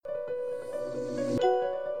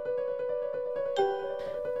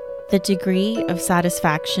The degree of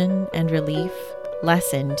satisfaction and relief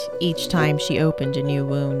lessened each time she opened a new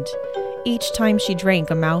wound, each time she drank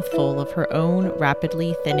a mouthful of her own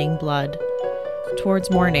rapidly thinning blood. Towards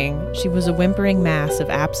morning, she was a whimpering mass of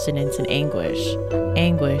abstinence and anguish.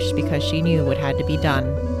 Anguish because she knew what had to be done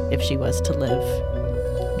if she was to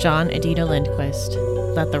live. John Adina Lindquist,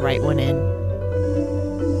 Let the Right One In.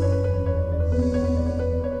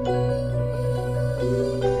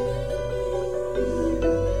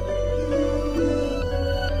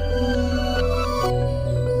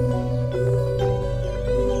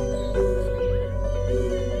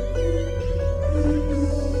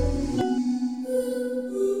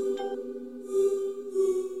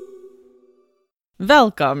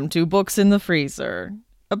 Welcome to Books in the Freezer,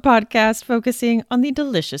 a podcast focusing on the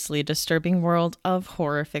deliciously disturbing world of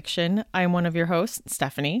horror fiction. I'm one of your hosts,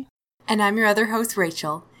 Stephanie. And I'm your other host,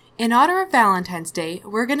 Rachel. In honor of Valentine's Day,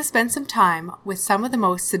 we're going to spend some time with some of the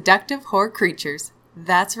most seductive horror creatures.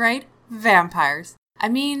 That's right, vampires. I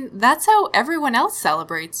mean, that's how everyone else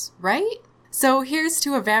celebrates, right? So here's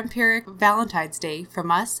to a vampiric Valentine's Day from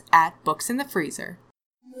us at Books in the Freezer.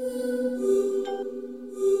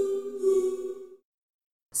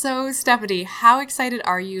 So, Stephanie, how excited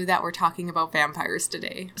are you that we're talking about vampires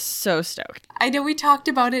today? So stoked. I know we talked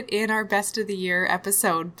about it in our Best of the Year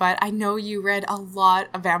episode, but I know you read a lot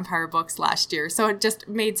of vampire books last year, so it just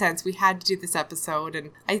made sense. We had to do this episode,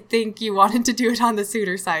 and I think you wanted to do it on the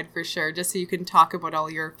sooner side for sure, just so you can talk about all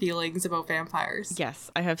your feelings about vampires. Yes,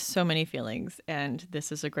 I have so many feelings, and this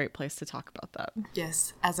is a great place to talk about that.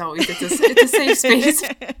 Yes, as always, it's a safe space.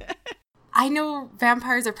 I know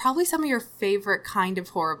vampires are probably some of your favorite kind of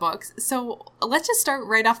horror books, so let's just start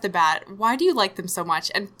right off the bat. Why do you like them so much?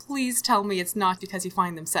 And please tell me it's not because you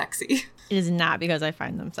find them sexy. It is not because I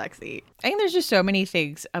find them sexy. I think there's just so many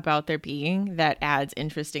things about their being that adds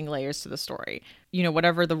interesting layers to the story. You know,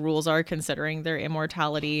 whatever the rules are considering their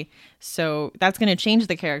immortality. So that's going to change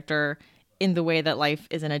the character in the way that life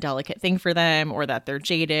isn't a delicate thing for them, or that they're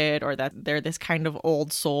jaded, or that they're this kind of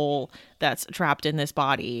old soul that's trapped in this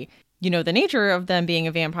body. You know, the nature of them being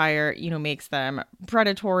a vampire, you know, makes them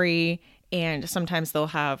predatory, and sometimes they'll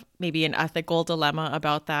have maybe an ethical dilemma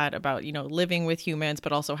about that, about, you know, living with humans,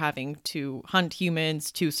 but also having to hunt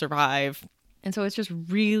humans to survive. And so it's just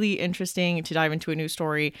really interesting to dive into a new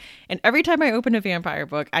story. And every time I open a vampire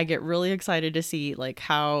book, I get really excited to see like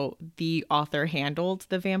how the author handled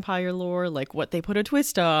the vampire lore, like what they put a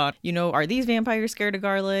twist on. You know, are these vampires scared of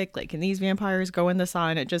garlic? Like, can these vampires go in the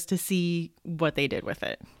sun? Just to see what they did with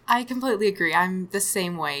it. I completely agree. I'm the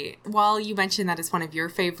same way. While you mentioned that it's one of your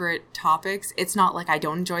favorite topics, it's not like I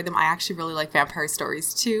don't enjoy them. I actually really like vampire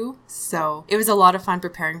stories too. So it was a lot of fun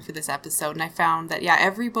preparing for this episode. And I found that, yeah,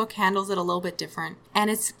 every book handles it a little bit different. And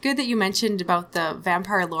it's good that you mentioned about the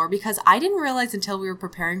vampire lore, because I didn't realize until we were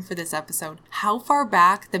preparing for this episode how far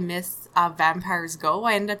back the myths of vampires go.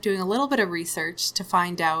 I ended up doing a little bit of research to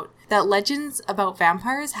find out that legends about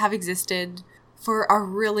vampires have existed for a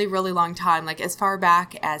really, really long time, like as far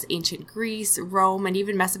back as ancient Greece, Rome, and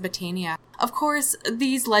even Mesopotamia. Of course,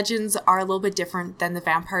 these legends are a little bit different than the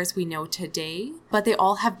vampires we know today, but they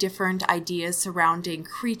all have different ideas surrounding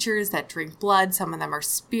creatures that drink blood. Some of them are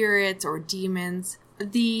spirits or demons.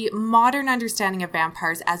 The modern understanding of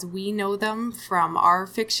vampires as we know them from our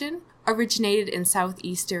fiction originated in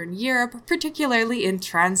southeastern Europe, particularly in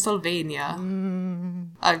Transylvania.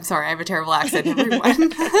 I'm sorry, I have a terrible accent,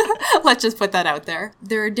 everyone. Let's just put that out there.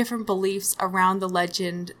 There are different beliefs around the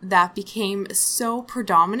legend that became so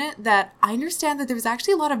predominant that I understand that there was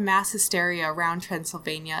actually a lot of mass hysteria around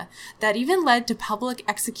Transylvania that even led to public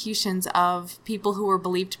executions of people who were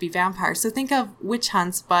believed to be vampires. So think of witch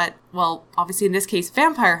hunts, but, well, obviously in this case,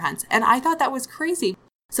 vampire hunts. And I thought that was crazy.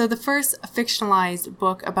 So the first fictionalized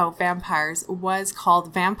book about vampires was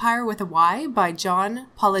called Vampire with a Y by John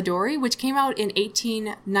Polidori, which came out in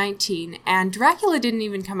 1819, and Dracula didn't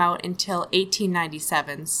even come out until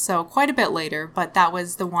 1897, so quite a bit later, but that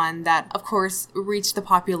was the one that, of course, reached the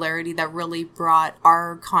popularity that really brought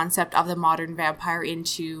our concept of the modern vampire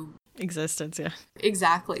into existence, yeah.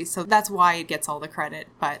 Exactly, so that's why it gets all the credit,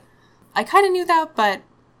 but I kind of knew that, but,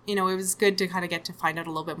 you know, it was good to kind of get to find out a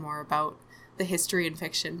little bit more about the history and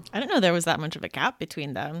fiction. I didn't know there was that much of a gap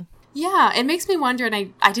between them. Yeah, it makes me wonder,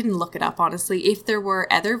 and I didn't look it up, honestly, if there were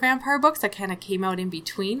other vampire books that kind of came out in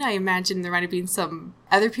between. I imagine there might have been some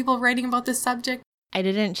other people writing about this subject. I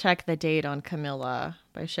didn't check the date on Camilla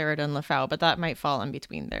by Sheridan Le Fou, but that might fall in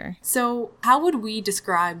between there. So how would we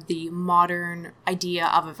describe the modern idea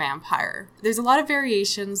of a vampire? There's a lot of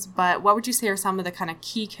variations, but what would you say are some of the kind of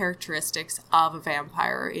key characteristics of a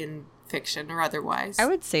vampire in fiction or otherwise? I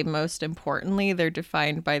would say most importantly, they're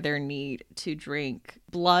defined by their need to drink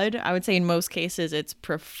blood. I would say in most cases, it's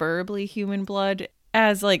preferably human blood.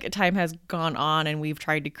 As like time has gone on and we've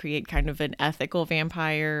tried to create kind of an ethical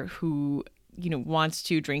vampire who, wants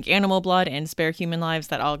to drink animal blood and spare human lives,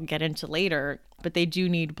 that I'll get into later, but they do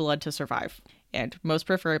need blood to survive, and most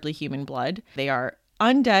preferably human blood. They are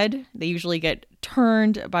undead. They usually get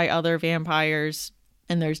turned by other vampires,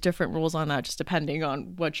 and there's different rules on that just depending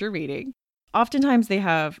on what you're reading. Oftentimes they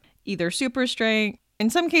have either super strength. In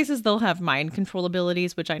some cases, they'll have mind control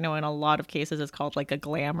abilities, which I know in a lot of cases is called like a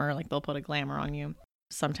glamour, like they'll put a glamour on you.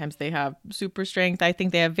 Sometimes they have super strength. I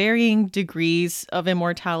think they have varying degrees of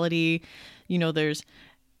immortality. There's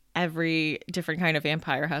every different kind of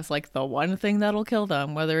vampire has like the one thing that'll kill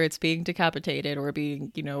them, whether it's being decapitated or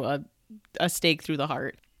being, a stake through the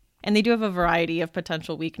heart. And they do have a variety of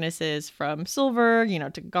potential weaknesses, from silver,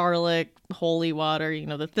 to garlic, holy water,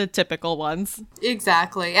 the typical ones.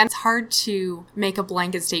 Exactly. And it's hard to make a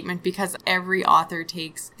blanket statement because every author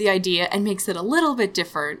takes the idea and makes it a little bit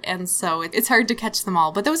different. And so it's hard to catch them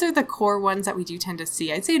all. But those are the core ones that we do tend to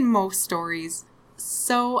see, I'd say, in most stories.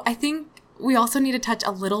 So I think we also need to touch a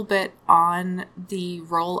little bit on the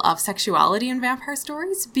role of sexuality in vampire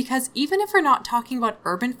stories, because even if we're not talking about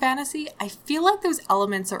urban fantasy, I feel like those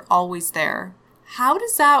elements are always there. How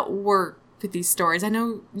does that work with these stories? I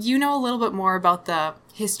know you know a little bit more about the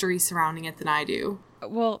history surrounding it than I do.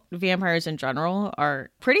 Well, vampires in general are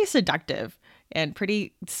pretty seductive and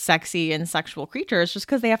pretty sexy and sexual creatures just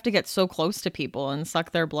because they have to get so close to people and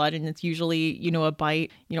suck their blood. And it's usually, a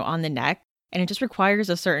bite, on the neck. And it just requires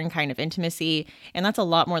a certain kind of intimacy. And that's a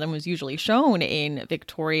lot more than was usually shown in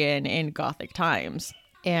Victorian and Gothic times.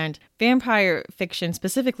 And vampire fiction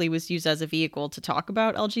specifically was used as a vehicle to talk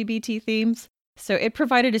about LGBT themes. So it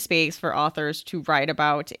provided a space for authors to write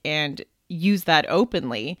about and use that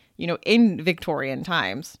openly, in Victorian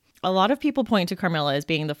times. A lot of people point to Carmilla as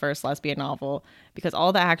being the first lesbian novel because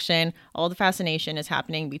all the action, all the fascination is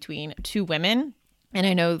happening between two women. And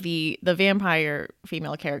I know the vampire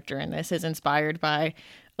female character in this is inspired by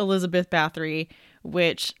Elizabeth Bathory,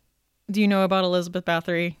 which, do you know about Elizabeth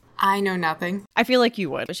Bathory? I know nothing. I feel like you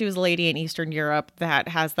would. She was a lady in Eastern Europe that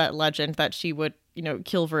has that legend that she would,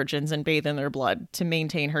 kill virgins and bathe in their blood to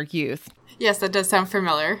maintain her youth. Yes, that does sound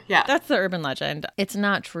familiar. Yeah. That's the urban legend. It's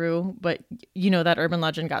not true, but that urban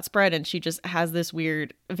legend got spread and she just has this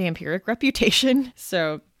weird vampiric reputation.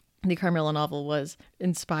 So the Carmilla novel was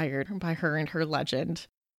inspired by her and her legend.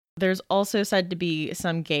 There's also said to be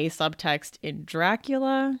some gay subtext in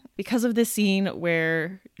Dracula because of this scene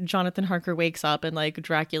where Jonathan Harker wakes up and like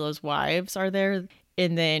Dracula's wives are there,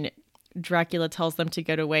 and then Dracula tells them to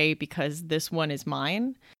get away because this one is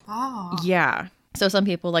mine. Oh. Yeah. So some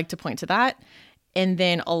people like to point to that. And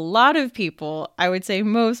then a lot of people, I would say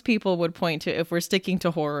most people would point to, if we're sticking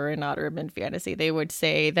to horror and not urban fantasy, they would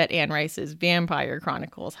say that Anne Rice's Vampire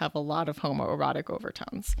Chronicles have a lot of homoerotic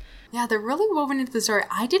overtones. Yeah, they're really woven into the story.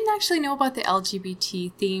 I didn't actually know about the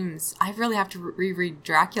LGBT themes. I really have to reread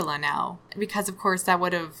Dracula now because, of course, that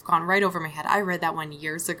would have gone right over my head. I read that one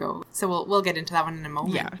years ago, so we'll get into that one in a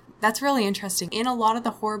moment. Yeah. That's really interesting. In a lot of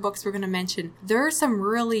the horror books we're going to mention, there are some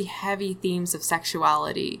really heavy themes of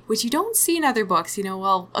sexuality, which you don't see in other books.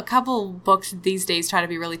 A couple books these days try to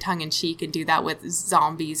be really tongue-in-cheek and do that with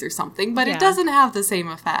zombies or something, but It doesn't have the same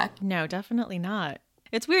effect. No, definitely not.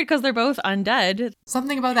 It's weird because they're both undead.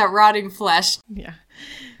 Something about that rotting flesh. Yeah.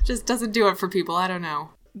 Just doesn't do it for people. I don't know.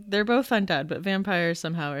 They're both undead, but vampires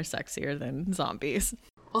somehow are sexier than zombies.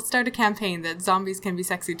 We'll start a campaign that zombies can be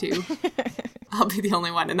sexy too. I'll be the only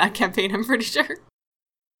one in that campaign, I'm pretty sure.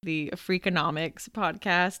 The Freakonomics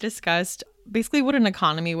podcast discussed basically what an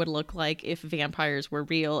economy would look like if vampires were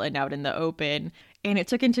real and out in the open. And it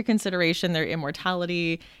took into consideration their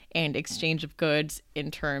immortality and exchange of goods in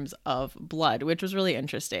terms of blood, which was really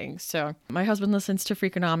interesting. So my husband listens to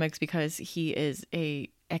Freakonomics because he is a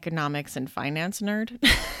economics and finance nerd.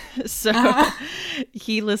 So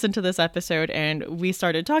he listened to this episode and we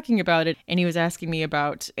started talking about it, and he was asking me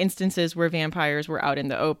about instances where vampires were out in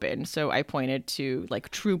the open. So I pointed to like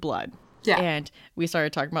True Blood. Yeah. And we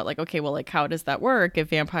started talking about like, okay, well, like, how does that work if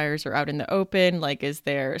vampires are out in the open? Like, is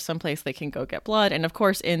there someplace they can go get blood? And of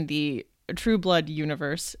course, in the True Blood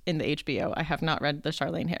universe in the HBO, I have not read the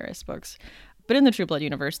Charlaine Harris books, but in the True Blood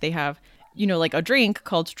universe, they have, like a drink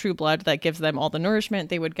called True Blood that gives them all the nourishment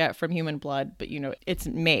they would get from human blood. But, it's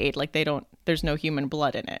made like there's no human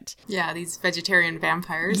blood in it. Yeah, these vegetarian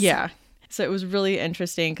vampires. Yeah. So it was really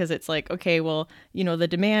interesting because it's like, okay, well, the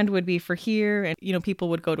demand would be for here and, people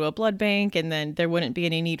would go to a blood bank and then there wouldn't be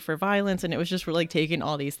any need for violence. And it was just really taking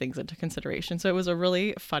all these things into consideration. So it was a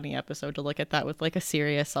really funny episode to look at that with like a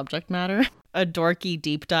serious subject matter, a dorky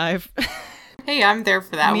deep dive. Hey, I'm there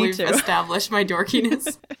for that. We've established my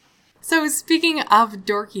dorkiness. So speaking of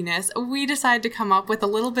dorkiness, we decided to come up with a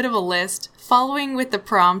little bit of a list following with the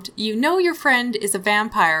prompt, your friend is a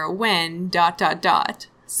vampire when ...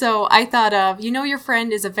 So I thought of, your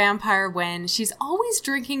friend is a vampire when she's always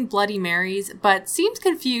drinking Bloody Marys, but seems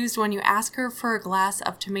confused when you ask her for a glass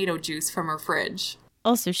of tomato juice from her fridge.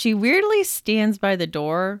 Also, she weirdly stands by the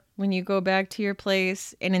door when you go back to your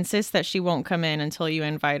place and insists that she won't come in until you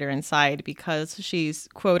invite her inside because she's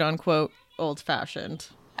quote unquote old-fashioned.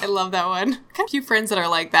 I love that one. Got a few friends that are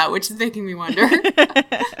like that, which is making me wonder.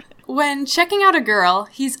 When checking out a girl,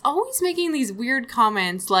 he's always making these weird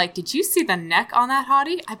comments like, did you see the neck on that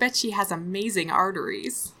hottie? I bet she has amazing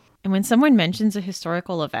arteries. And when someone mentions a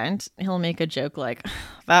historical event, he'll make a joke like,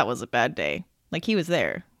 that was a bad day. Like he was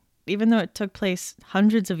there, even though it took place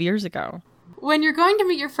hundreds of years ago. When you're going to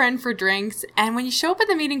meet your friend for drinks, and when you show up at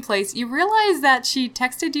the meeting place, you realize that she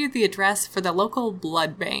texted you the address for the local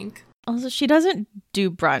blood bank. Also, she doesn't do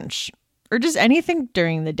brunch or just anything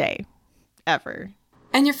during the day, ever.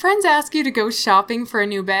 And your friends ask you to go shopping for a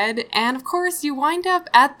new bed, and of course you wind up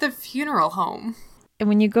at the funeral home. And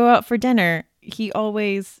when you go out for dinner, he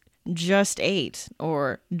always just ate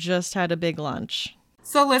or just had a big lunch.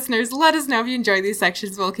 So listeners, let us know if you enjoy these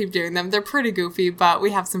sections. We'll keep doing them. They're pretty goofy, but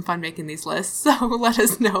we have some fun making these lists. So let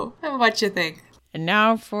us know what you think. And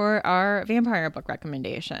now for our vampire book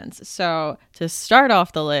recommendations. So to start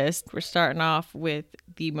off the list, we're starting off with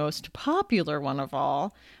the most popular one of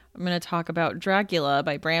all. I'm going to talk about Dracula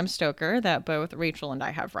by Bram Stoker that both Rachel and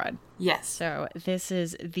I have read. Yes. So this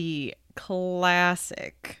is the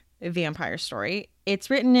classic vampire story. It's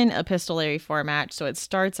written in epistolary format, so it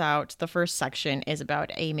starts out, the first section is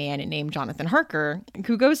about a man named Jonathan Harker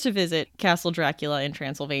who goes to visit Castle Dracula in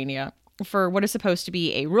Transylvania for what is supposed to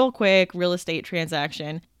be a real quick real estate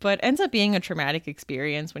transaction, but ends up being a traumatic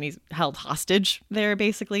experience when he's held hostage there,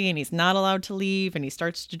 basically, and he's not allowed to leave, and he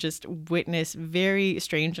starts to just witness very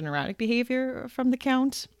strange and erratic behavior from the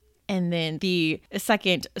Count. And then the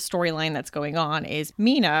second storyline that's going on is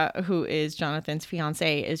Mina, who is Jonathan's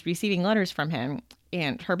fiancée, is receiving letters from him,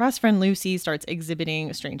 and her best friend Lucy starts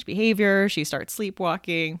exhibiting strange behavior. She starts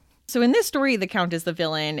sleepwalking. So in this story, the Count is the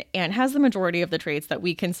villain and has the majority of the traits that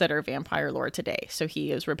we consider vampire lore today. So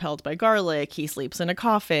he is repelled by garlic, he sleeps in a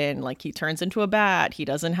coffin, like he turns into a bat, he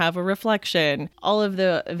doesn't have a reflection. All of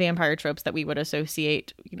the vampire tropes that we would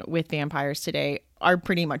associate, with vampires today are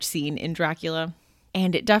pretty much seen in Dracula.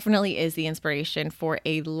 And it definitely is the inspiration for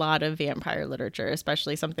a lot of vampire literature,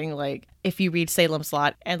 especially something like if you read Salem's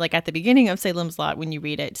Lot. And like at the beginning of Salem's Lot, when you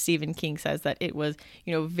read it, Stephen King says that it was,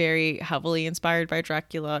 very heavily inspired by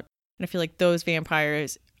Dracula. And I feel like those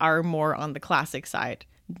vampires are more on the classic side,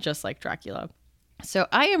 just like Dracula. So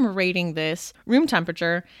I am rating this room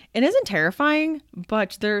temperature. It isn't terrifying,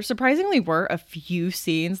 but there surprisingly were a few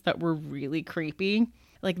scenes that were really creepy.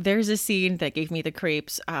 Like there's a scene that gave me the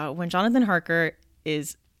creeps when Jonathan Harker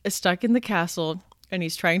is stuck in the castle and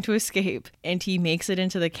he's trying to escape and he makes it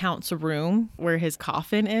into the Count's room where his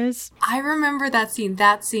coffin is. I remember that scene.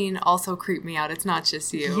 That scene also creeped me out. It's not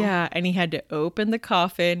just you. Yeah, and he had to open the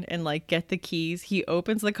coffin and get the keys. He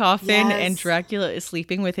opens the coffin and Dracula is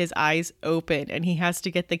sleeping with his eyes open and he has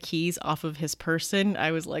to get the keys off of his person.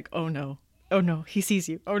 I was like, oh no, he sees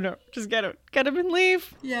you. Oh no, just get him and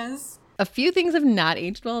leave. Yes. A few things have not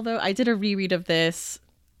aged well though. I did a reread of this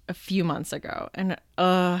a few months ago and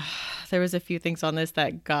there was a few things on this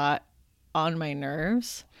that got on my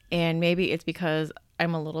nerves, and maybe it's because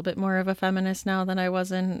I'm a little bit more of a feminist now than I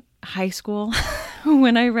was in high school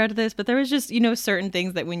when I read this, but there was just certain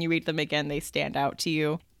things that when you read them again they stand out to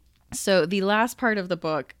you. So the last part of the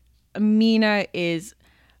book, Mina is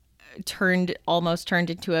almost turned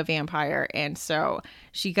into a vampire, and so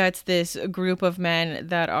she gets this group of men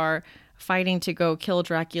that are fighting to go kill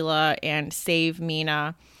Dracula and save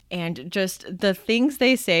Mina. And just the things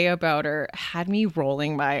they say about her had me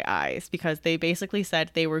rolling my eyes because they basically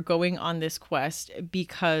said they were going on this quest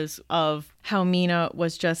because of how Mina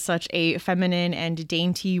was just such a feminine and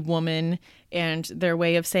dainty woman. And their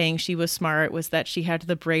way of saying she was smart was that she had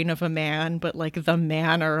the brain of a man, but the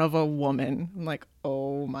manner of a woman. I'm like,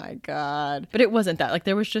 oh my God. But it wasn't that.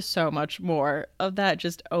 There was just so much more of that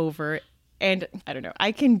just over. And I don't know,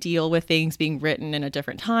 I can deal with things being written in a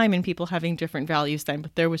different time and people having different values then,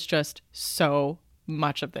 but there was just so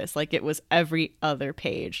much of this. It was every other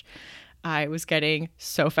page. I was getting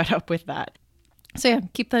so fed up with that. So yeah,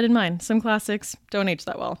 keep that in mind. Some classics don't age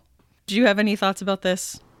that well. Do you have any thoughts about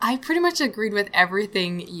this? I pretty much agreed with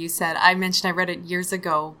everything you said. I mentioned I read it years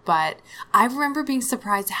ago, but I remember being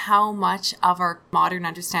surprised how much of our modern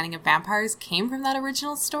understanding of vampires came from that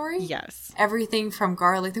original story. Yes. Everything from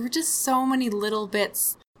garlic. There were just so many little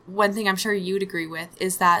bits. One thing I'm sure you'd agree with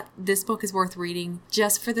is that this book is worth reading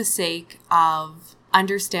just for the sake of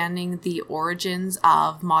understanding the origins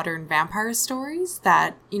of modern vampire stories,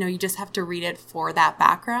 that, you know, you just have to read it for that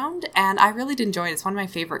background. And I really did enjoy it. It's one of my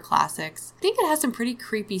favorite classics. I think it has some pretty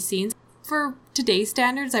creepy scenes. For today's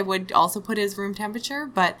standards, I would also put it as room temperature,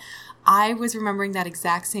 but I was remembering that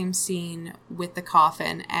exact same scene with the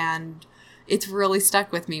coffin, and it's really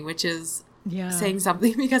stuck with me, which is saying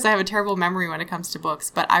something because I have a terrible memory when it comes to books,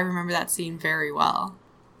 but I remember that scene very well.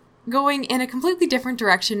 Going in a completely different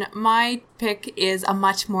direction, my pick is a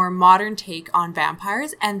much more modern take on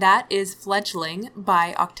vampires, and that is Fledgling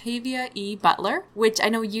by Octavia E. Butler, which I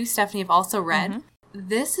know you, Stephanie, have also read. Mm-hmm.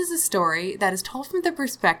 This is a story that is told from the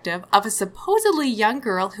perspective of a supposedly young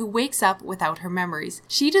girl who wakes up without her memories.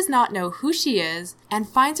 She does not know who she is and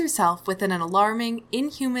finds herself within an alarming,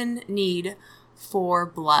 inhuman need for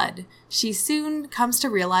blood. She soon comes to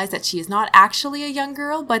realize that she is not actually a young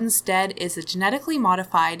girl, but instead is a genetically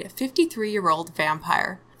modified 53-year-old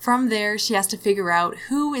vampire. From there, she has to figure out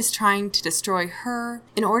who is trying to destroy her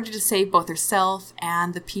in order to save both herself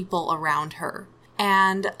and the people around her.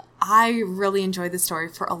 And I really enjoyed the story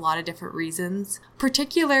for a lot of different reasons,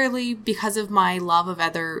 particularly because of my love of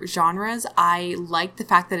other genres. I liked the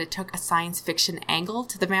fact that it took a science fiction angle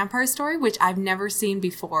to the vampire story, which I've never seen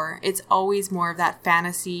before. It's always more of that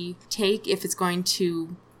fantasy take if it's going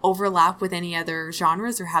to overlap with any other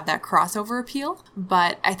genres or have that crossover appeal.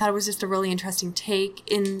 But I thought it was just a really interesting take.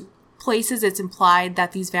 In places, it's implied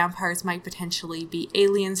that these vampires might potentially be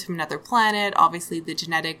aliens from another planet. Obviously, the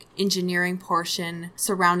genetic engineering portion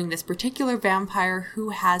surrounding this particular vampire who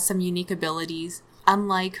has some unique abilities.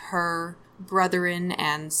 Unlike her brethren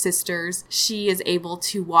and sisters, she is able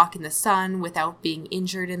to walk in the sun without being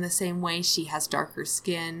injured in the same way. She has darker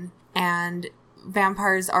skin. And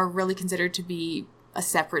vampires are really considered to be a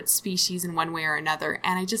separate species in one way or another.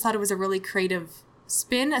 And I just thought it was a really creative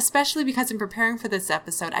spin, especially because in preparing for this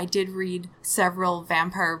episode, I did read several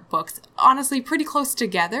vampire books, honestly pretty close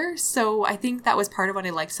together. So I think that was part of what I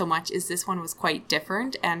liked so much, is this one was quite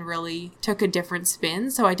different and really took a different spin.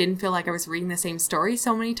 So I didn't feel like I was reading the same story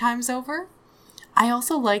so many times over. I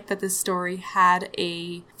also liked that this story had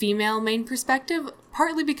a female main perspective,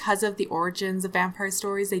 partly because of the origins of vampire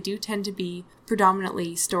stories. They do tend to be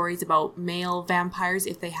predominantly stories about male vampires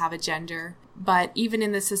if they have a gender. But even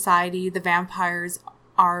in this society, the vampires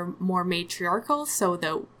are more matriarchal, so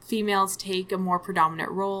the females take a more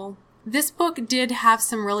predominant role. This book did have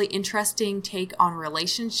some really interesting take on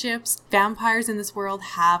relationships. Vampires in this world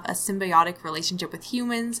have a symbiotic relationship with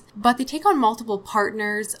humans, but they take on multiple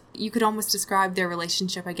partners. You could almost describe their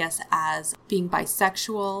relationship, I guess, as being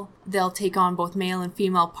bisexual. They'll take on both male and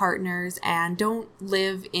female partners and don't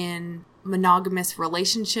live in monogamous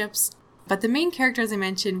relationships. But the main character, as I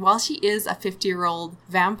mentioned, while she is a 50-year-old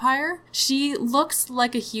vampire, she looks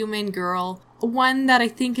like a human girl, one that I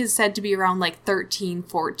think is said to be around like 13,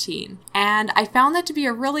 14. And I found that to be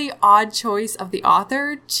a really odd choice of the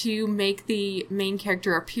author to make the main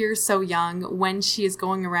character appear so young when she is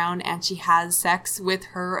going around and she has sex with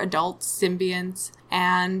her adult symbionts.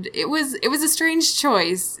 And it was a strange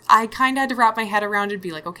choice. I kind of had to wrap my head around it and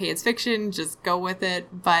be like, okay, it's fiction, just go with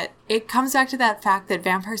it. But it comes back to that fact that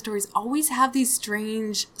vampire stories always have these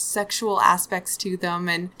strange sexual aspects to them,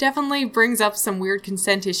 and definitely brings up some weird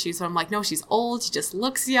consent issues. So I'm like, no, she's old, she just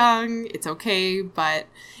looks young, it's okay. But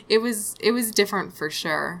it was different for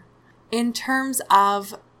sure. In terms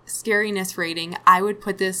of scariness rating, I would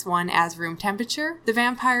put this one as room temperature. The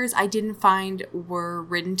vampires I didn't find were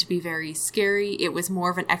written to be very scary. It was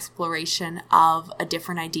more of an exploration of a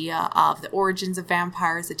different idea of the origins of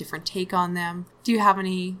vampires, a different take on them. Do you have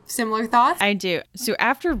any similar thoughts? I do. So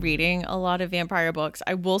after reading a lot of vampire books,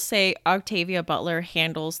 I will say Octavia Butler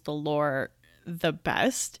handles the lore the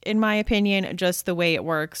best, in my opinion. Just the way it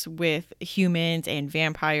works with humans and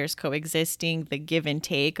vampires coexisting, the give and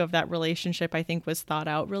take of that relationship, I think was thought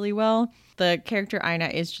out really well. The character Ina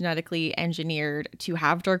is genetically engineered to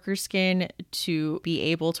have darker skin, to be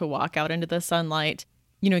able to walk out into the sunlight.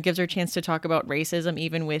 You know, it gives her a chance to talk about racism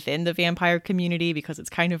even within the vampire community, because it's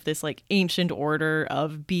kind of this like ancient order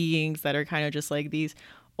of beings that are kind of just like these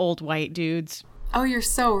old white dudes. Oh, you're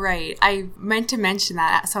so right. I meant to mention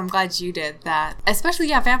that, so I'm glad you did that. Especially,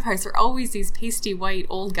 yeah, vampires are always these pasty white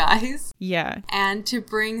old guys. Yeah. And to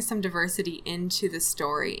bring some diversity into the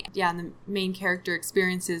story. Yeah, and the main character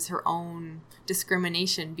experiences her own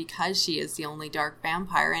discrimination because she is the only dark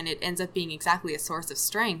vampire, and it ends up being exactly a source of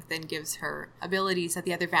strength and gives her abilities that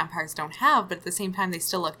the other vampires don't have, but at the same time they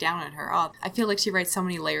still look down on her. Oh, I feel like she writes so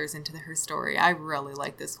many layers into her story. I really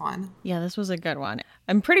like this one. Yeah, this was a good one.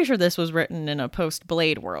 I'm pretty sure this was written in a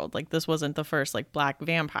post-Blade world. Like, this wasn't the first, like, black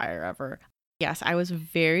vampire ever. Yes, I was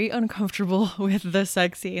very uncomfortable with the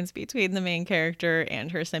sex scenes between the main character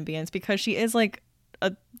and her symbionts because she is like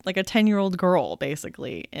a 10-year-old girl,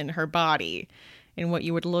 basically, in her body, in what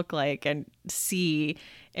you would look like and see.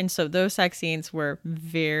 And so those sex scenes were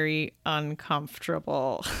very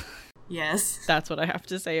uncomfortable. Yes. That's what I have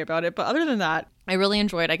to say about it. But other than that, I really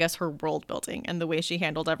enjoyed, I guess, her world building and the way she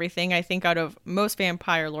handled everything. I think out of most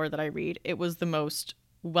vampire lore that I read, it was the most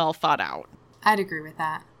well thought out. I'd agree with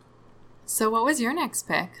that. So what was your next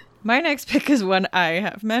pick? My next pick is one I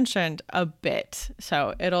have mentioned a bit,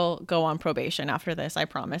 so it'll go on probation after this, I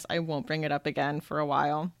promise. I won't bring it up again for a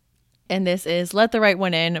while. And this is Let the Right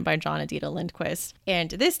One In by John Adita Lindquist.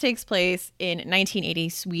 And this takes place in 1980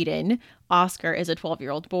 Sweden. Oscar is a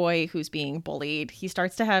 12-year-old boy who's being bullied. He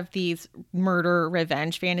starts to have these murder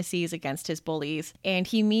revenge fantasies against his bullies, and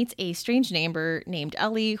he meets a strange neighbor named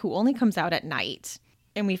Ellie who only comes out at night.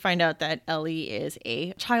 And we find out that Ellie is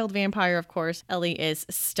a child vampire, of course. Ellie is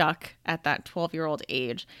stuck at that 12-year-old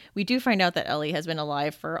age. We do find out that Ellie has been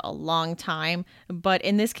alive for a long time. But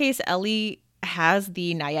in this case, Ellie has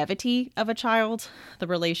the naivety of a child. The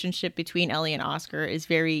relationship between Ellie and Oscar is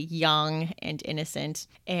very young and innocent.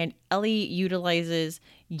 And Ellie utilizes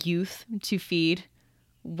youth to feed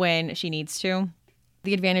when she needs to.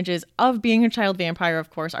 The advantages of being a child vampire, of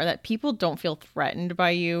course, are that people don't feel threatened by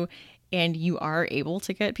you. And you are able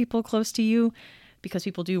to get people close to you because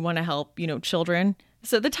people do want to help, children.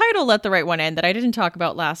 So the title, Let the Right One In, that I didn't talk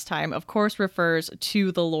about last time, of course, refers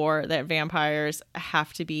to the lore that vampires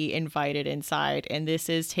have to be invited inside. And this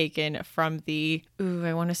is taken from the,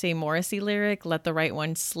 I want to say Morrissey lyric, Let the Right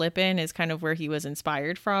One Slip In is kind of where he was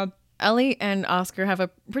inspired from. Ellie and Oscar have a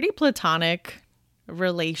pretty platonic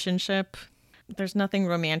relationship. There's nothing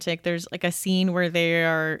romantic. There's like a scene where they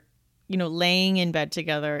are laying in bed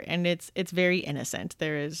together, and it's very innocent.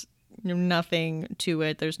 There is nothing to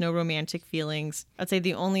it. There's no romantic feelings. I'd say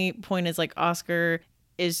the only point is like Oscar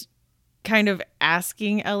is kind of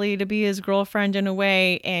asking Ellie to be his girlfriend in a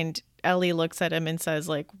way, and Ellie looks at him and says,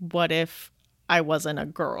 like, what if I wasn't a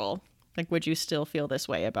girl? Like, would you still feel this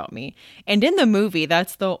way about me? And in the movie,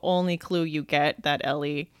 that's the only clue you get that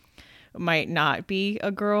Ellie might not be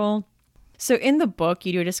a girl. So in the book,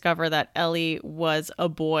 you do discover that Ellie was a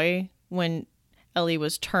boy when Ellie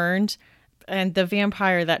was turned, and the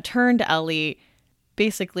vampire that turned Ellie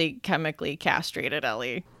basically chemically castrated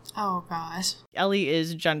Ellie. Oh, gosh. Ellie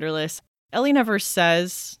is genderless. Ellie never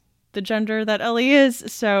says the gender that Ellie is,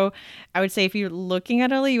 so I would say if you're looking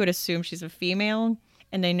at Ellie, you would assume she's a female.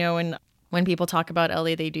 And I know when people talk about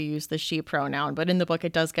Ellie, they do use the she pronoun, but in the book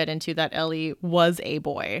it does get into that Ellie was a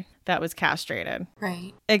boy that was castrated.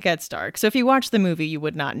 Right. It gets dark. So if you watch the movie, you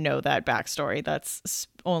would not know that backstory. That's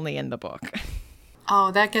only in the book.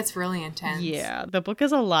 Oh, that gets really intense. Yeah, the book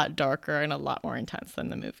is a lot darker and a lot more intense than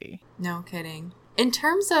the movie. No kidding. In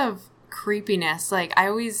terms of creepiness, like, I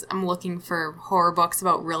always am looking for horror books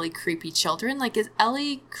about really creepy children. Like, is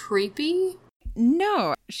Ellie creepy?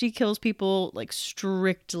 No, she kills people like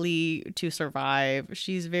strictly to survive.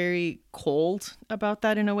 She's very cold about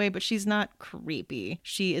that in a way, but she's not creepy.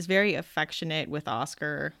 She is very affectionate with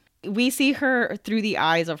Oscar. We see her through the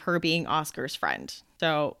eyes of her being Oscar's friend,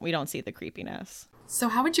 so we don't see the creepiness. So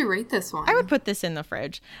how would you rate this one? I would put this in the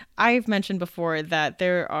fridge. I've mentioned before that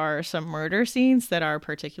there are some murder scenes that are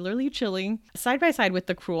particularly chilling. Side by side with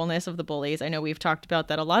the cruelness of the bullies, I know we've talked about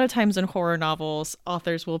that a lot of times in horror novels,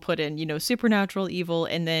 authors will put in, supernatural evil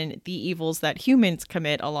and then the evils that humans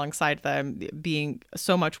commit alongside them being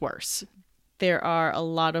so much worse. There are a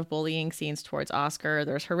lot of bullying scenes towards Oscar.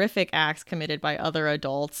 There's horrific acts committed by other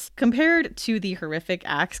adults. Compared to the horrific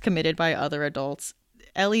acts committed by other adults,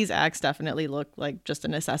 Ellie's acts definitely look like just a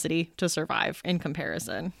necessity to survive in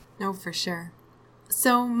comparison. No, for sure.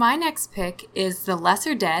 So my next pick is The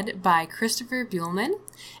Lesser Dead by Christopher Buehlman.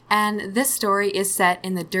 And this story is set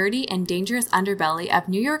in the dirty and dangerous underbelly of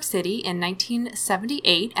New York City in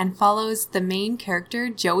 1978 and follows the main character,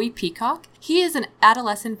 Joey Peacock. He is an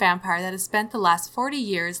adolescent vampire that has spent the last 40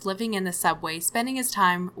 years living in the subway, spending his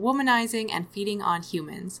time womanizing and feeding on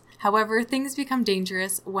humans. However, things become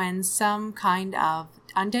dangerous when some kind of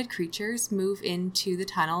undead creatures move into the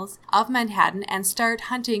tunnels of Manhattan and start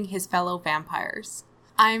hunting his fellow vampires.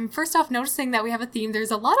 I'm first off noticing that we have a theme.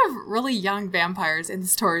 There's a lot of really young vampires in the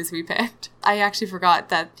stories we picked. I actually forgot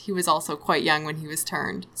that he was also quite young when he was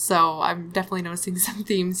turned, so I'm definitely noticing some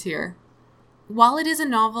themes here. While it is a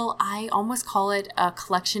novel, I almost call it a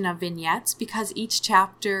collection of vignettes because each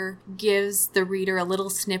chapter gives the reader a little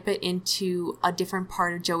snippet into a different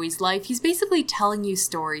part of Joey's life. He's basically telling you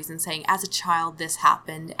stories and saying, as a child, this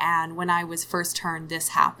happened, and when I was first turned, this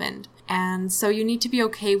happened. And so you need to be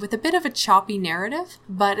okay with a bit of a choppy narrative,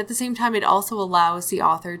 but at the same time, it also allows the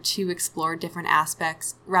author to explore different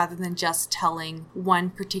aspects rather than just telling one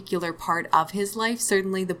particular part of his life.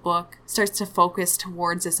 Certainly the book starts to focus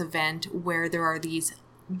towards this event where there are these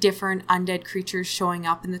different undead creatures showing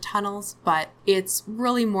up in the tunnels, but it's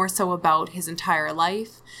really more so about his entire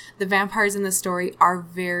life. The vampires in the story are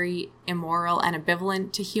very immoral and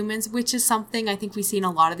ambivalent to humans, which is something I think we see in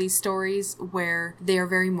a lot of these stories where they are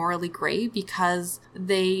very morally gray because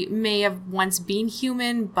they may have once been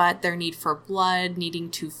human, but their need for blood, needing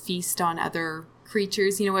to feast on other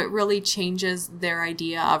creatures, it really changes their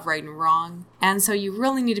idea of right and wrong. And so you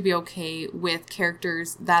really need to be okay with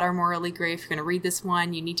characters that are morally gray. If you're going to read this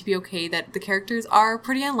one, you need to be okay that the characters are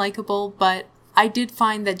pretty unlikable, but I did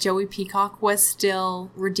find that Joey Peacock was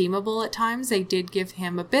still redeemable at times. They did give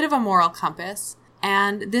him a bit of a moral compass.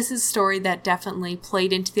 And this is a story that definitely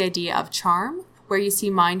played into the idea of charm, where you see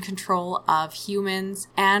mind control of humans.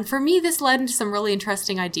 And for me, this led into some really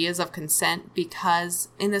interesting ideas of consent because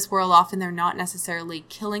in this world, often they're not necessarily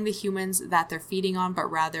killing the humans that they're feeding on,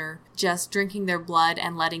 but rather just drinking their blood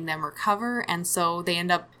and letting them recover. And so they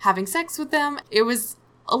end up having sex with them. It was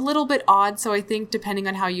a little bit odd, so I think depending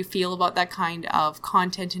on how you feel about that kind of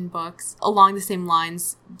content in books, along the same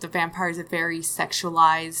lines, the vampires are very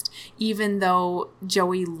sexualized. Even though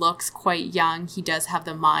Joey looks quite young, he does have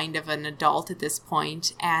the mind of an adult at this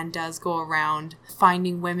point and does go around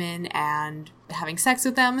finding women and having sex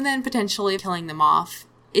with them and then potentially killing them off.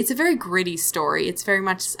 It's a very gritty story. It's very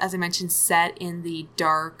much, as I mentioned, set in the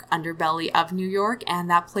dark underbelly of New York, and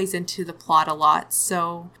that plays into the plot a lot.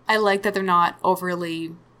 So I like that they're not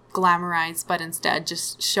overly glamorized, but instead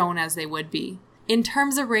just shown as they would be. In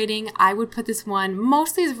terms of rating, I would put this one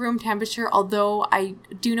mostly as room temperature, although I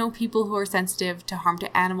do know people who are sensitive to harm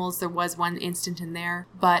to animals. There was one instant in there,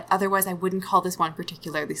 but otherwise I wouldn't call this one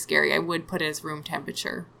particularly scary. I would put it as room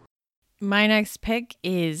temperature. My next pick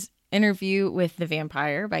is Interview with the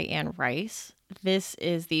Vampire by Anne Rice. This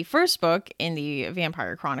is the first book in the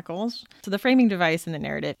Vampire Chronicles. So the framing device in the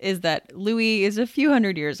narrative is that Louis is a few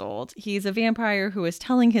hundred years old. He's a vampire who is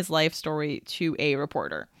telling his life story to a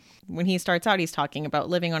reporter. When he starts out, he's talking about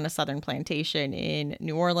living on a southern plantation in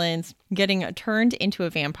New Orleans, getting turned into a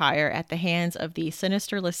vampire at the hands of the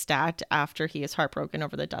sinister Lestat after he is heartbroken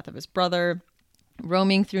over the death of his brother,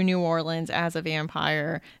 roaming through New Orleans as a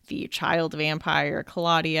vampire, the child vampire,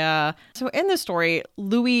 Claudia. So in the story,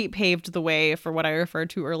 Louis paved the way for what I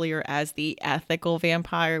referred to earlier as the ethical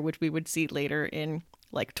vampire, which we would see later in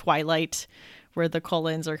like Twilight, where the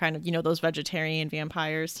Cullens are kind of, those vegetarian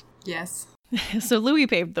vampires. Yes. So Louis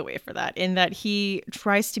paved the way for that in that he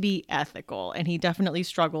tries to be ethical, and he definitely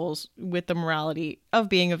struggles with the morality of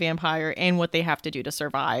being a vampire and what they have to do to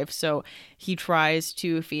survive. So he tries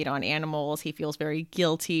to feed on animals. He feels very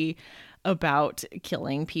guilty about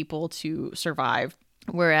killing people to survive.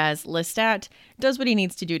 Whereas Lestat does what he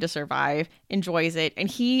needs to do to survive, enjoys it, and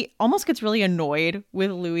he almost gets really annoyed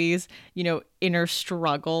with Louis', inner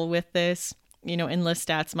struggle with this. In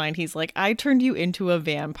Lestat's mind, he's like, I turned you into a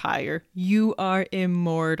vampire. You are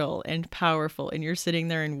immortal and powerful, and you're sitting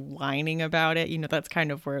there and whining about it. That's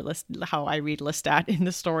kind of where how I read Lestat in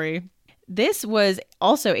the story. This was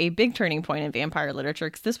also a big turning point in vampire literature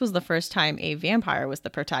because this was the first time a vampire was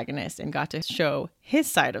the protagonist and got to show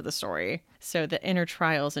his side of the story. So the inner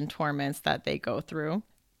trials and torments that they go through.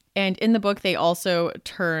 And in the book, they also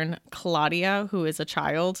turn Claudia, who is a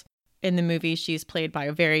child. In the movie, she's played by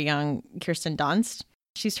a very young Kirsten Dunst.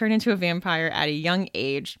 She's turned into a vampire at a young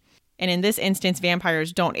age. And in this instance,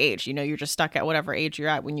 vampires don't age. You're just stuck at whatever age you're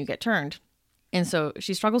at when you get turned. And so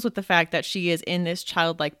she struggles with the fact that she is in this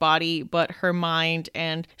childlike body, but her mind,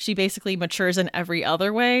 and she basically matures in every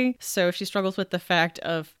other way. So she struggles with the fact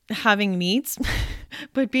of having needs,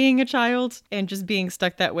 but being a child and just being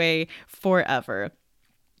stuck that way forever.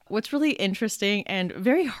 What's really interesting and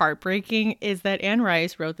very heartbreaking is that Anne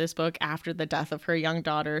Rice wrote this book after the death of her young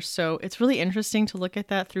daughter. So it's really interesting to look at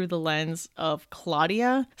that through the lens of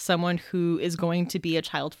Claudia, someone who is going to be a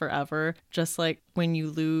child forever. Just like when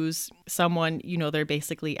you lose someone, they're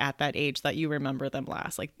basically at that age that you remember them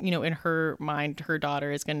last. Like, in her mind, her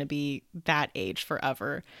daughter is going to be that age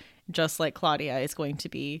forever, just like Claudia is going to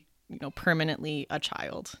be, permanently a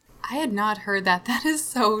child. I had not heard that. That is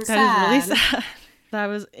so sad. That is really sad. That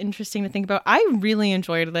was interesting to think about. I really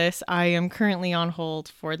enjoyed this. I am currently on hold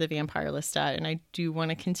for the Vampire Lestat, and I do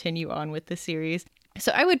want to continue on with the series.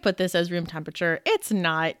 So I would put this as room temperature. It's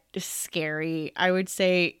not scary. I would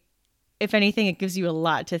say, if anything, it gives you a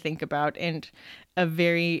lot to think about and a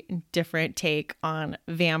very different take on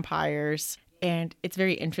vampires. And it's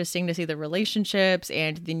very interesting to see the relationships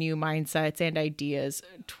and the new mindsets and ideas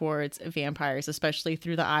towards vampires, especially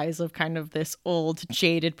through the eyes of kind of this old,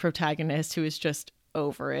 jaded protagonist who is just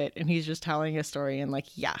over it. And he's just telling a story and like,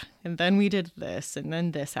 yeah, and then we did this and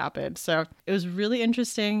then this happened. So it was really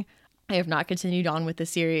interesting. I have not continued on with the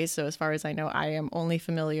series. So as far as I know, I am only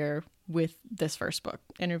familiar with this first book,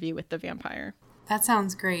 Interview with the Vampire. That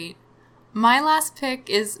sounds great. My last pick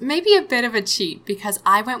is maybe a bit of a cheat because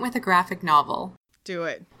I went with a graphic novel. Do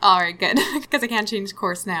it. All right, good, because I can't change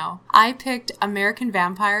course now. I picked American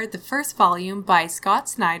Vampire, the first volume by Scott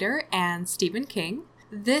Snyder and Stephen King.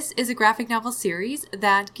 This is a graphic novel series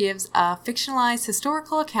that gives a fictionalized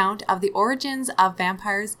historical account of the origins of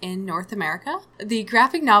vampires in North America. The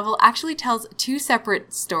graphic novel actually tells two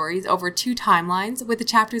separate stories over two timelines, with the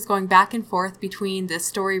chapters going back and forth between the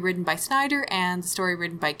story written by Snyder and the story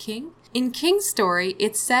written by King. In King's story,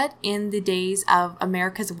 it's set in the days of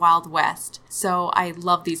America's Wild West, so I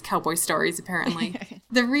love these cowboy stories, apparently.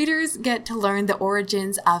 The readers get to learn the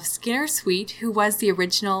origins of Skinner Sweet, who was the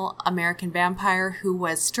original American vampire, who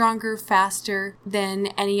was stronger, faster than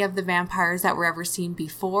any of the vampires that were ever seen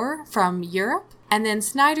before from Europe. And then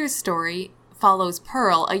Snyder's story follows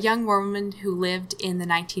Pearl, a young woman who lived in the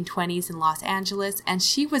 1920s in Los Angeles, and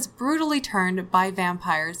she was brutally turned by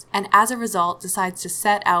vampires, and as a result decides to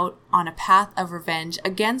set out on a path of revenge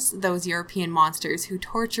against those European monsters who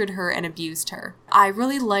tortured her and abused her. I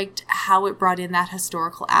really liked how it brought in that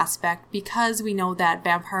historical aspect because we know that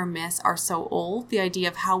vampire myths are so old. The idea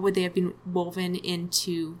of how would they have been woven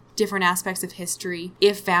into different aspects of history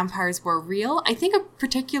if vampires were real. I think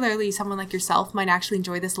particularly someone like yourself might actually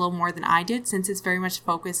enjoy this a little more than I did since it's very much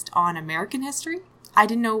focused on American history. I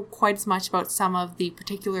didn't know quite as much about some of the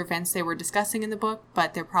particular events they were discussing in the book,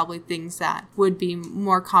 but they're probably things that would be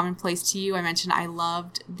more commonplace to you. I mentioned I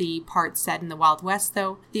loved the part set in the Wild West,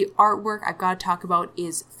 though. The artwork I've got to talk about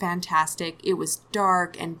is fantastic. It was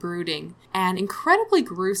dark and brooding and incredibly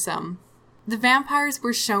gruesome. The vampires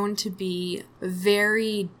were shown to be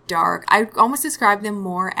very dark. I almost describe them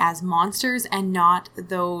more as monsters and not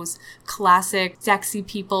those classic sexy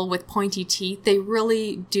people with pointy teeth. They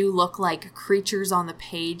really do look like creatures on the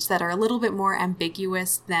page that are a little bit more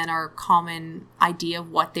ambiguous than our common idea of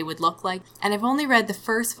what they would look like. And I've only read the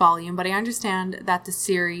first volume, but I understand that the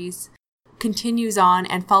series continues on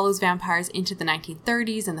and follows vampires into the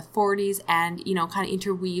 1930s and the 40s and, kind of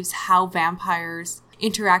interweaves how vampires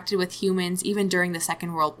interacted with humans even during the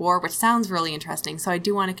Second World War, which sounds really interesting. So I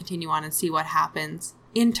do want to continue on and see what happens.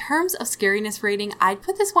 In terms of scariness rating, I'd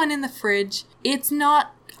put this one in the fridge. It's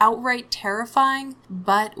not outright terrifying,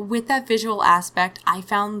 but with that visual aspect, I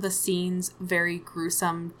found the scenes very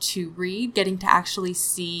gruesome to read. Getting to actually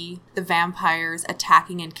see the vampires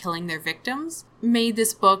attacking and killing their victims made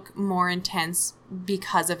this book more intense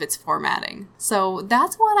because of its formatting. So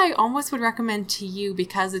that's what I almost would recommend to you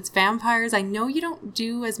because it's vampires. I know you don't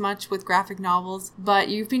do as much with graphic novels, but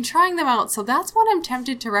you've been trying them out. So that's what I'm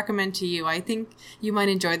tempted to recommend to you. I think you might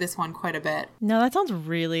enjoy this one quite a bit. No, that sounds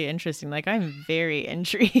really interesting. Like, I'm very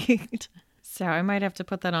intrigued. So I might have to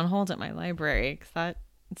put that on hold at my library because that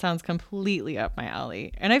sounds completely up my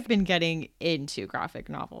alley. And I've been getting into graphic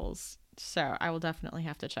novels, so I will definitely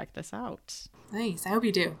have to check this out. Nice. I hope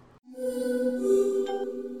you do.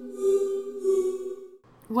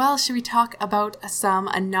 Well, should we talk about some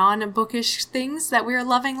non-bookish things that we're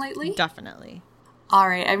loving lately? Definitely. All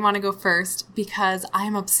right, I want to go first because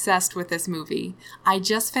I'm obsessed with this movie. I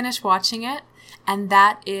just finished watching it, and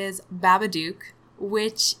that is Babadook,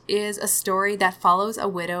 which is a story that follows a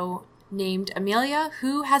widow named Amelia,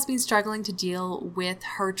 who has been struggling to deal with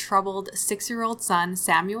her troubled 6-year-old son,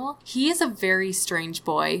 Samuel. He is a very strange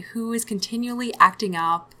boy who is continually acting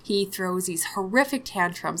up. He throws these horrific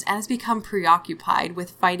tantrums and has become preoccupied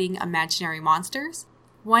with fighting imaginary monsters.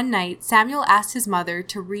 One night, Samuel asks his mother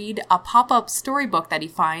to read a pop-up storybook that he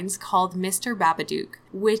finds called Mr. Babadook,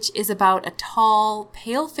 which is about a tall,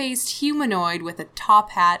 pale-faced humanoid with a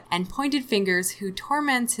top hat and pointed fingers who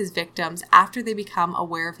torments his victims after they become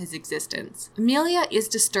aware of his existence. Amelia is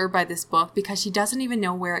disturbed by this book because she doesn't even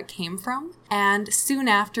know where it came from, and soon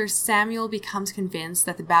after, Samuel becomes convinced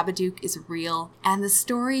that the Babadook is real, and the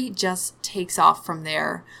story just takes off from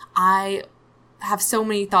there. I have so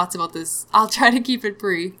many thoughts about this. I'll try to keep it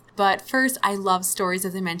brief. But first, I love stories,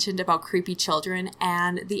 as I mentioned, about creepy children,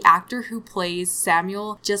 and the actor who plays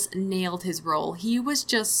Samuel just nailed his role. He was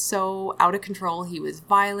just so out of control. He was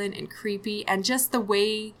violent and creepy, and just the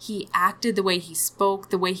way he acted, the way he spoke,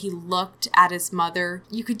 the way he looked at his mother,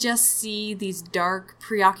 you could just see these dark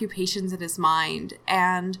preoccupations in his mind.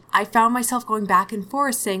 And I found myself going back and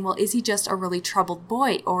forth saying, well, is he just a really troubled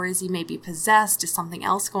boy, or is he maybe possessed? Is something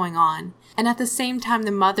else going on? And at the same time,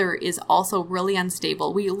 the mother is also really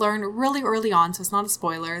unstable. We learn really early on, so it's not a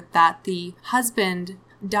spoiler, that the husband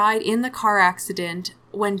died in the car accident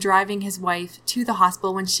when driving his wife to the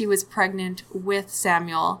hospital when she was pregnant with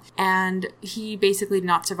Samuel. And he basically did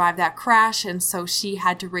not survive that crash, and so she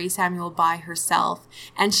had to raise Samuel by herself.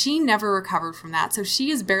 And she never recovered from that, so she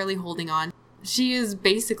is barely holding on. She is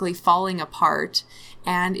basically falling apart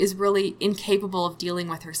and is really incapable of dealing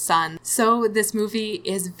with her son. So this movie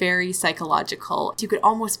is very psychological. You could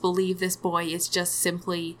almost believe this boy is just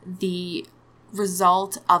simply the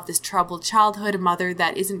result of this troubled childhood, a mother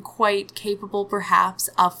that isn't quite capable perhaps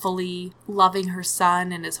of fully loving her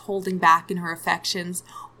son and is holding back in her affections,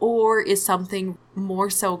 or is something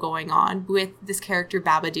more so going on with this character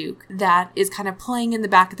Babadook that is kind of playing in the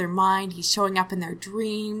back of their mind. He's showing up in their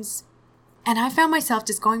dreams. And I found myself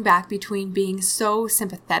just going back between being so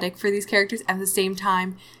sympathetic for these characters and at the same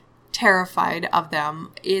time terrified of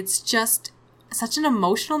them. It's just such an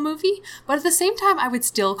emotional movie, but at the same time, I would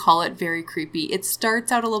still call it very creepy. It starts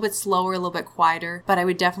out a little bit slower, a little bit quieter, but I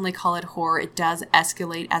would definitely call it horror. It does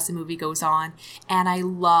escalate as the movie goes on, and I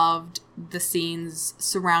loved the scenes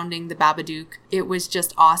surrounding the Babadook. It was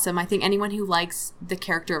just awesome. I think anyone who likes the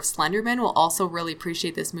character of Slenderman will also really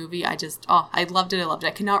appreciate this movie. I loved it.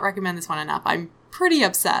 I cannot recommend this one enough. I'm pretty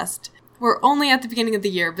obsessed. We're only at the beginning of the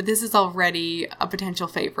year, but this is already a potential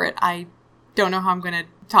favorite. I don't know how I'm going to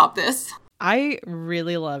top this. I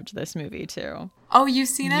really loved this movie too. Oh, you've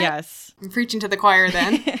seen it? Yes. I'm preaching to the choir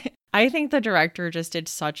then. I think the director just did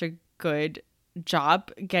such a good job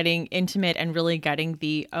getting intimate and really getting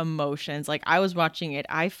the emotions. Like, I was watching it,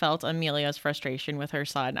 I felt Amelia's frustration with her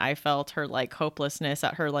son. I felt her like hopelessness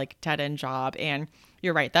at her like dead-end job. And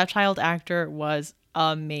you're right, that child actor was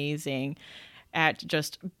amazing at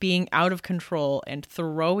just being out of control and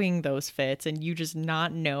throwing those fits and you just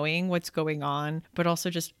not knowing what's going on, but also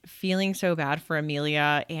just feeling so bad for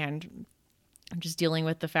Amelia and just dealing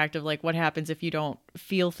with the fact of like, what happens if you don't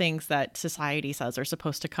feel things that society says are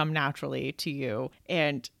supposed to come naturally to you,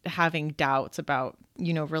 and having doubts about,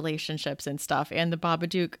 you know, relationships and stuff. And the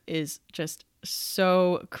Babadook is just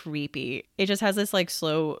so creepy. It just has this like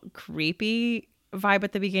slow, creepy vibe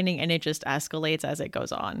at the beginning, and it just escalates as it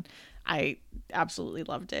goes on. I absolutely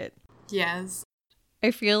loved it. Yes. I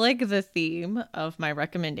feel like the theme of my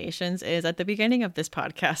recommendations is, at the beginning of this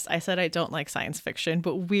podcast, I said I don't like science fiction,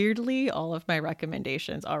 but weirdly, all of my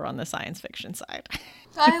recommendations are on the science fiction side.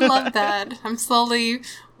 I love that. I'm slowly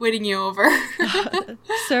winning you over.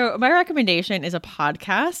 So my recommendation is a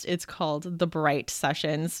podcast. It's called The Bright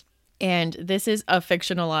Sessions. And this is a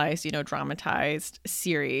fictionalized, you know, dramatized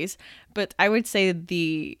series. But I would say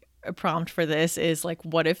the prompt for this is like,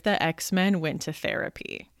 what if the X-Men went to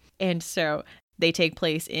therapy? And so they take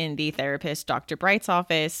place in the therapist Dr. Bright's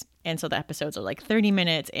office. And so the episodes are like 30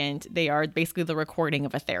 minutes, and they are basically the recording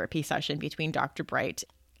of a therapy session between Dr. Bright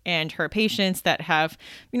and her patients that have,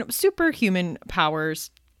 you know, superhuman powers.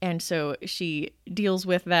 And so she deals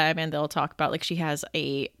with them, and they'll talk about, like, she has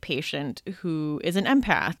a patient who is an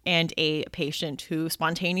empath and a patient who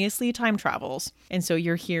spontaneously time travels. And so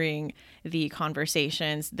you're hearing the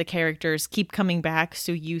conversations, the characters keep coming back.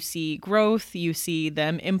 So you see growth, you see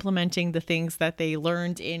them implementing the things that they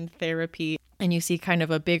learned in therapy, and you see kind of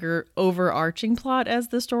a bigger overarching plot as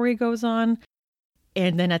the story goes on.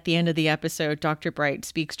 And then at the end of the episode, Dr. Bright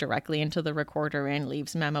speaks directly into the recorder and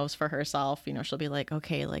leaves memos for herself. You know, she'll be like,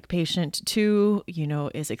 okay, like patient 2, you know,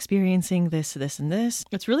 is experiencing this, this, and this.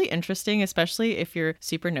 It's really interesting, especially if you're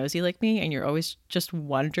super nosy like me and you're always just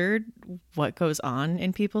wondered what goes on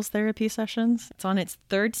in people's therapy sessions. It's on its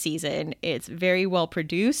 3rd season. It's very well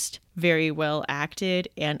produced, very well acted.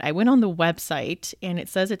 And I went on the website and it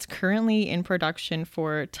says it's currently in production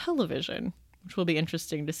for television, which will be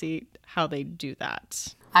interesting to see how they do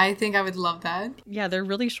that. I think I would love that. Yeah, they're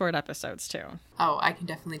really short episodes too. Oh, I can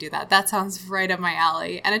definitely do that. That sounds right up my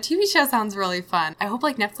alley. And a TV show sounds really fun. I hope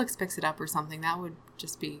like Netflix picks it up or something. That would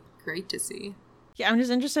just be great to see. Yeah, I'm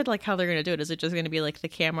just interested like how they're going to do it. Is it just going to be like the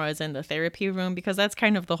camera is in the therapy room? Because that's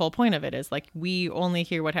kind of the whole point of it, is like we only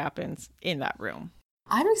hear what happens in that room.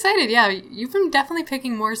 I'm excited. Yeah, you've been definitely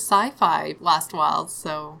picking more sci-fi last while,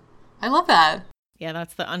 so I love that. Yeah,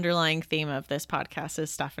 that's the underlying theme of this podcast,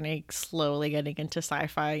 is Stephanie slowly getting into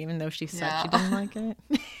sci-fi, even though she said she didn't like it.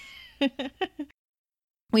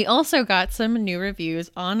 We also got some new reviews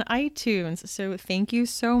on iTunes, so thank you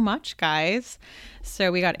so much, guys. So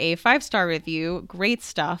we got a 5-star review, great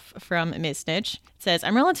stuff, from Ms. Snitch. It says,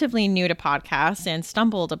 I'm relatively new to podcasts and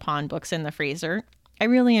stumbled upon Books in the Freezer. I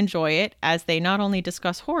really enjoy it, as they not only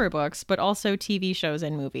discuss horror books, but also TV shows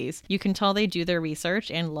and movies. You can tell they do their research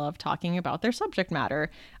and love talking about their subject matter.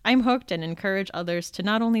 I'm hooked and encourage others to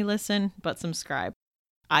not only listen, but subscribe.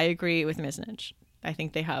 I agree with Ms. Snitch. I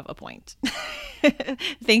think they have a point.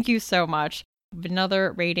 Thank you so much.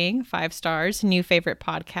 Another rating, 5 stars, new favorite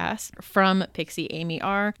podcast from Pixie Amy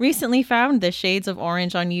R. Recently found The Shades of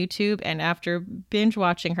Orange on YouTube, and after binge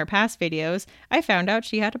watching her past videos, I found out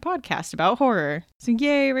she had a podcast about horror. So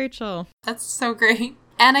yay, Rachel. That's so great.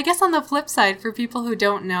 And I guess on the flip side, for people who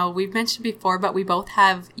don't know, we've mentioned before, but we both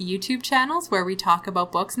have YouTube channels where we talk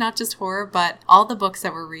about books, not just horror, but all the books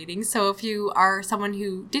that we're reading. So if you are someone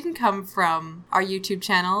who didn't come from our YouTube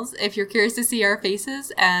channels, if you're curious to see our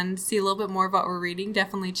faces and see a little bit more of what we're reading,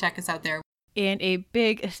 definitely check us out there. And a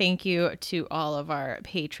big thank you to all of our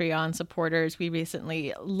Patreon supporters. We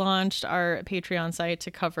recently launched our Patreon site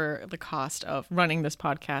to cover the cost of running this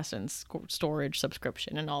podcast and storage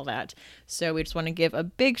subscription and all that. So we just want to give a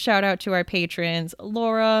big shout out to our patrons,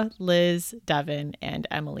 Laura, Liz, Devin, and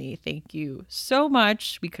Emily. Thank you so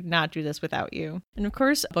much. We could not do this without you. And of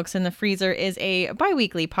course, Books in the Freezer is a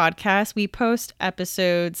bi-weekly podcast. We post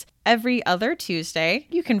episodes every other Tuesday.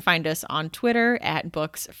 You can find us on Twitter at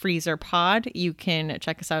BooksFreezerPod. You can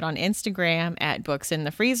check us out on Instagram at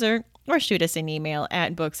BooksInTheFreezer, or shoot us an email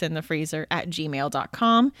at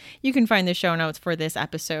booksinthefreezer@gmail.com. You can find the show notes for this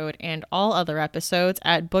episode and all other episodes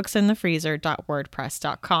at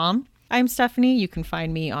booksinthefreezer.wordpress.com. I'm Stephanie. You can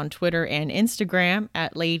find me on Twitter and Instagram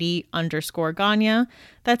at lady_Gagnon.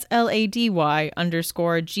 That's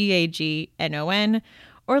LADY_GAGNON.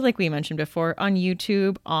 Or like we mentioned before, on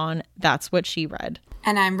YouTube on That's What She Read.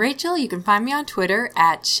 And I'm Rachel. You can find me on Twitter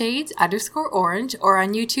at shades_orange, or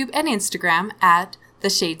on YouTube and Instagram at The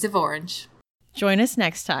Shades of Orange. Join us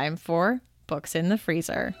next time for Books in the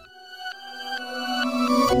Freezer.